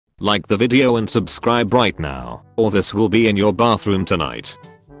Like the video and subscribe right now, or this will be in your bathroom tonight.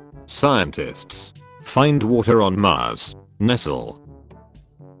 Scientists find water on Mars. Nestle.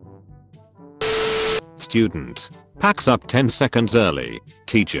 Student packs up 10 seconds early.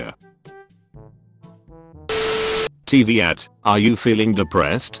 Teacher. TV ad. Are you feeling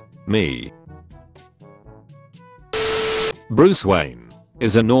depressed? Me. Bruce Wayne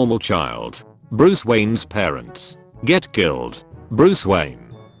is a normal child. Bruce Wayne's parents get killed. Bruce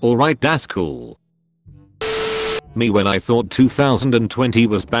Wayne. Alright, that's cool. Me when I thought 2020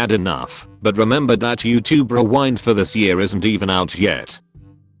 was bad enough, but remember that YouTube Rewind for this year isn't even out yet.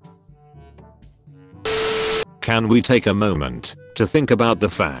 Can we take a moment to think about the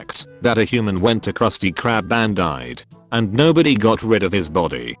fact that a human went to Krusty Krab and died, and nobody got rid of his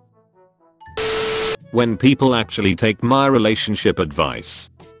body? When people actually take my relationship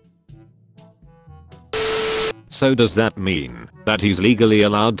advice. So does that mean that he's legally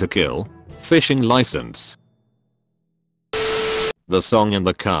allowed to kill? Fishing license. The song in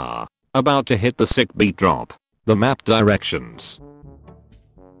the car. About to hit the sick beat drop. The map directions.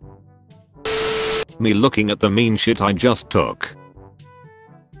 Me looking at the mean shit I just took.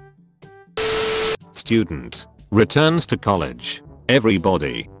 Student returns to college.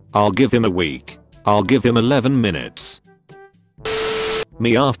 Everybody. I'll give him a week. I'll give him 11 minutes.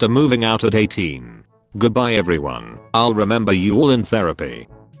 Me after moving out at 18. Goodbye everyone. I'll remember you all in therapy.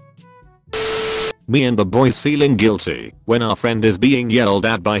 Me and the boys feeling guilty when our friend is being yelled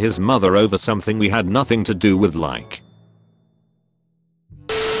at by his mother over something we had nothing to do with, like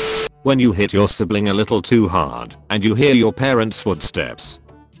when you hit your sibling a little too hard and you hear your parents' footsteps.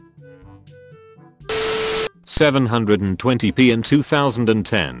 720p in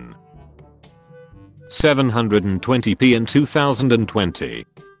 2010. 720p in 2020.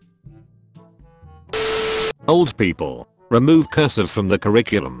 Old people. Remove cursive from the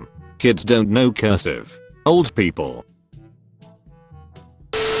curriculum. Kids don't know cursive. Old people.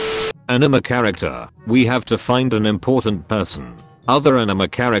 Anime character. We have to find an important person. Other anime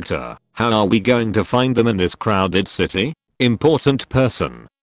character. How are we going to find them in this crowded city? Important person.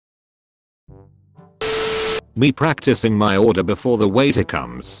 Me practicing my order before the waiter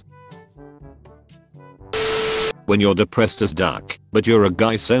comes. When you're depressed as duck, but you're a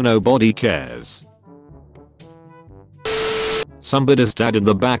guy so nobody cares. Somebody's dad in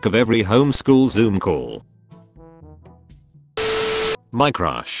the back of every homeschool Zoom call. My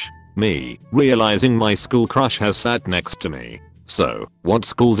crush. Me realizing my school crush has sat next to me. So, what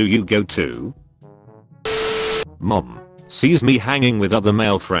school do you go to? Mom sees me hanging with other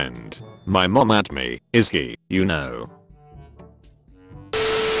male friend. My mom at me. Is he, you know?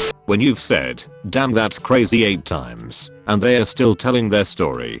 When you've said, damn that's crazy 8 times, and they are still telling their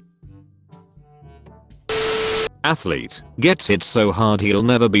story. Athlete gets hit so hard he'll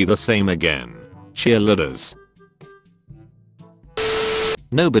never be the same again. Cheerleaders.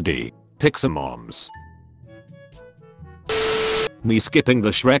 Nobody picks a moms. Me skipping the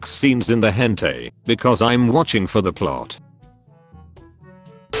Shrek scenes in the hentai because I'm watching for the plot.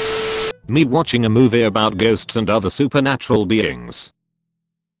 Me watching a movie about ghosts and other supernatural beings.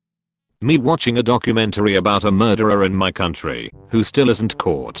 Me watching a documentary about a murderer in my country who still isn't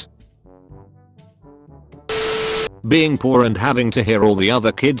caught. Being poor and having to hear all the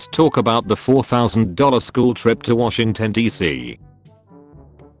other kids talk about the $4,000 school trip to Washington DC.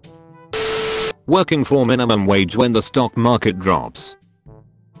 Working for minimum wage when the stock market drops.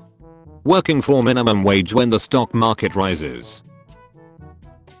 Working for minimum wage when the stock market rises.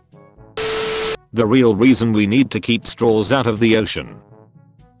 The real reason we need to keep straws out of the ocean.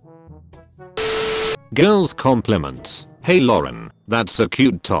 Girls compliments. Hey Lauren, that's a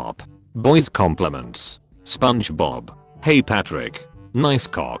cute top. Boys compliments. Spongebob. Hey Patrick. Nice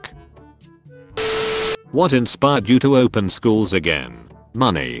cock. What inspired you to open schools again?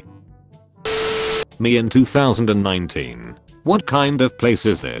 Money. Me in 2019. What kind of place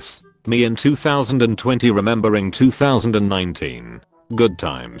is this? Me in 2020 remembering 2019. Good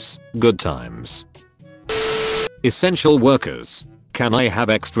times. Good times. Essential workers. Can I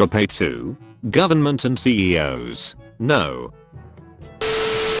have extra pay too? Government and CEOs. No.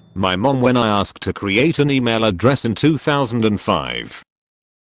 My mom when I asked to create an email address in 2005.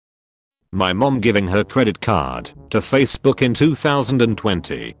 My mom giving her credit card to Facebook in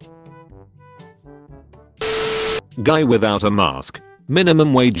 2020. Guy without a mask.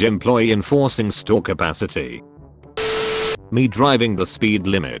 Minimum wage employee enforcing store capacity. Me driving the speed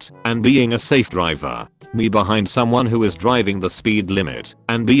limit and being a safe driver. Me behind someone who is driving the speed limit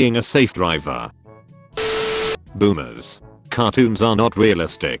and being a safe driver. Boomers. Cartoons are not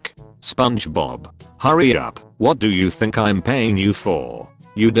realistic. SpongeBob. Hurry up. What do you think I'm paying you for?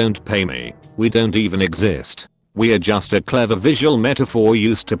 You don't pay me. We don't even exist. We are just a clever visual metaphor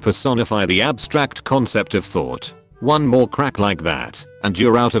used to personify the abstract concept of thought. One more crack like that, and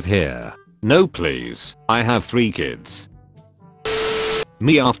you're out of here. No please, I have 3 kids.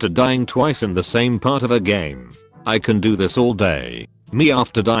 Me after dying twice in the same part of a game. I can do this all day. Me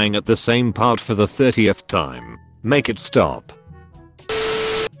after dying at the same part for the 30th time. Make it stop.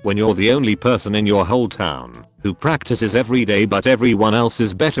 When you're the only person in your whole town who practices every day but everyone else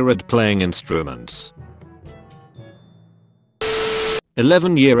is better at playing instruments.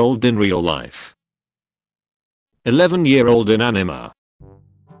 11-year-old in real life. 11-year-old in anime.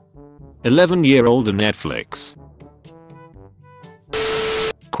 11-year-old in Netflix.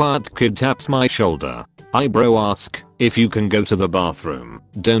 Quiet kid taps my shoulder. I bro ask if you can go to the bathroom.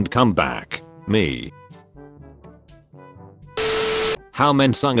 Don't come back. Me. How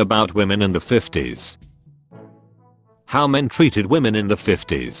men sung about women in the 50s. How men treated women in the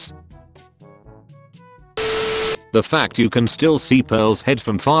 50s. The fact you can still see Pearl's head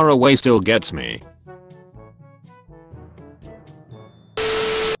from far away still gets me.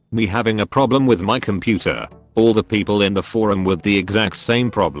 Me having a problem with my computer. All the people in the forum with the exact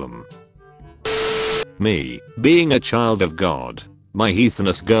same problem. Me being a child of God. My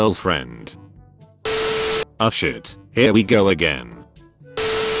heathenous girlfriend. Ah shit, here we go again.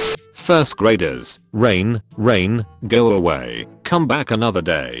 First graders, rain, rain, go away, come back another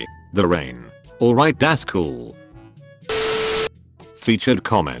day. The rain. Alright, that's cool. Featured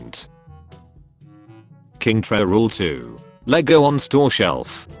comment. King Tre Rule 2. Lego on store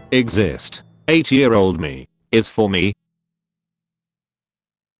shelf. Exist. 8-year-old me. Is for me.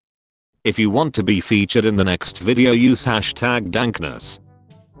 If you want to be featured in the next video, use hashtag dankness.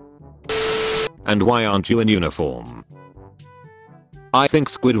 And why aren't you in uniform? I think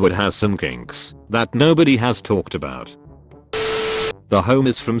Squidward has some kinks that nobody has talked about. The home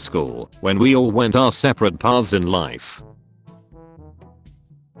is from school when we all went our separate paths in life.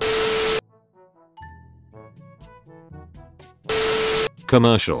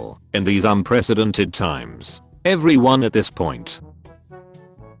 Commercial. In these unprecedented times, everyone at this point.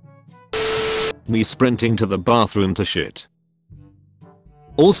 Me sprinting to the bathroom to shit.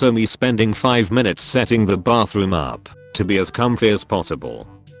 Also me spending 5 minutes setting the bathroom up to be as comfy as possible.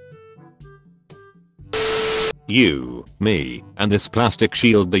 You, me, and this plastic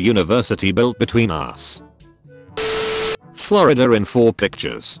shield the university built between us. Florida in 4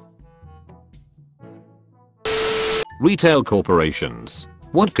 pictures. Retail corporations.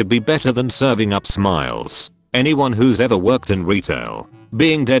 What could be better than serving up smiles? Anyone who's ever worked in retail,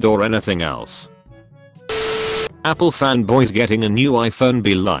 being dead or anything else. Apple fanboys getting a new iPhone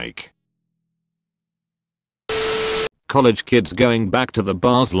be like. College kids going back to the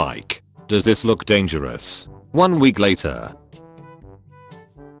bars like, does this look dangerous? 1 week later.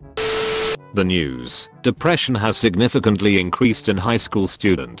 The news. Depression has significantly increased in high school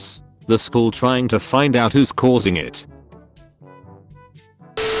students. The school trying to find out who's causing it.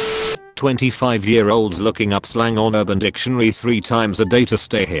 25-year-olds looking up slang on Urban Dictionary 3 times a day to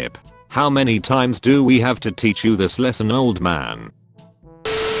stay hip. How many times do we have to teach you this lesson, old man?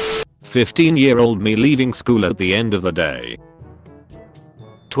 15-year-old me leaving school at the end of the day.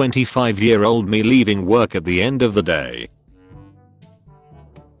 25-year-old me leaving work at the end of the day.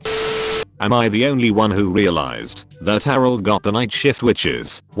 Am I the only one who realized that Harold got the night shift, which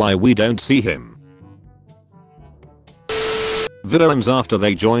is why we don't see him? Villains after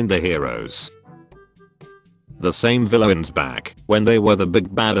they joined the heroes. The same villains back when they were the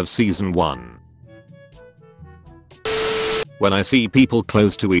big bad of season 1. When I see people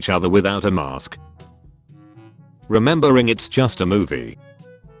close to each other without a mask, remembering it's just a movie.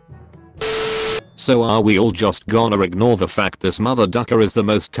 So are we all just gonna ignore the fact this mother ducker is the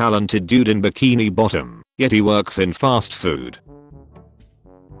most talented dude in Bikini Bottom, yet he works in fast food?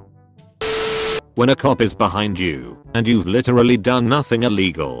 When a cop is behind you and you've literally done nothing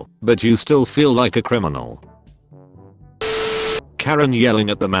illegal, but you still feel like a criminal. Karen yelling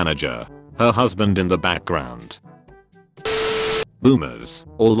at the manager, her husband in the background. Boomers,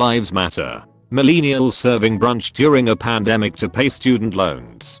 all lives matter. Millennials serving brunch during a pandemic to pay student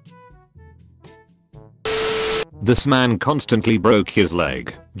loans. This man constantly broke his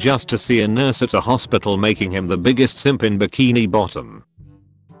leg just to see a nurse at a hospital, making him the biggest simp in Bikini Bottom.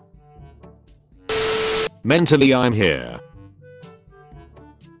 Mentally I'm here.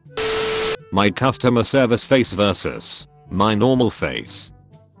 My customer service face versus my normal face.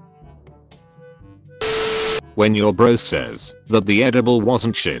 When your bro says that the edible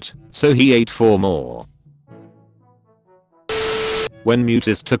wasn't shit, so he ate 4 more. When mute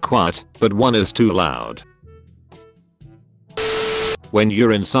is too quiet, but 1 is too loud. When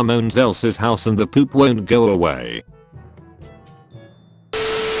you're in someone else's house and the poop won't go away.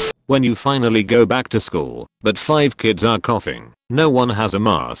 When you finally go back to school, but 5 kids are coughing, no one has a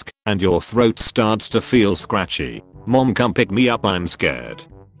mask, and your throat starts to feel scratchy. Mom, come pick me up, I'm scared.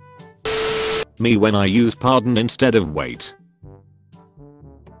 Me when I use pardon instead of wait.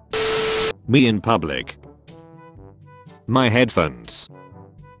 Me in public. My headphones.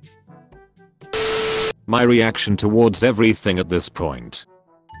 My reaction towards everything at this point.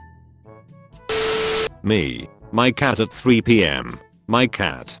 Me. My cat at 3 PM. My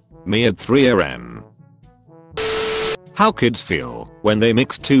cat. Me at 3 AM. How kids feel when they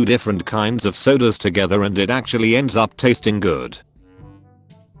mix 2 different kinds of sodas together and it actually ends up tasting good.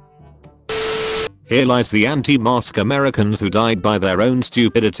 Here lies the anti-mask Americans who died by their own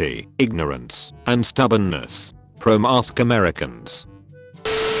stupidity, ignorance, and stubbornness. Pro-mask Americans.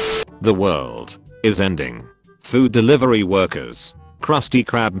 The world is ending. Food delivery workers. Krusty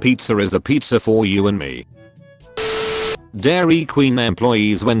Krab pizza is a pizza for you and me. Dairy Queen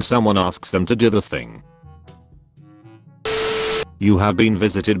employees when someone asks them to do the thing. You have been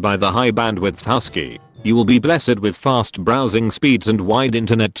visited by the high bandwidth husky. You will be blessed with fast browsing speeds and wide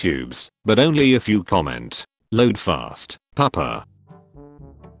internet tubes, but only if you comment. Load fast, papa.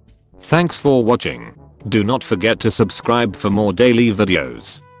 Thanks for watching. Do not forget to subscribe for more daily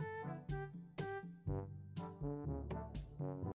videos.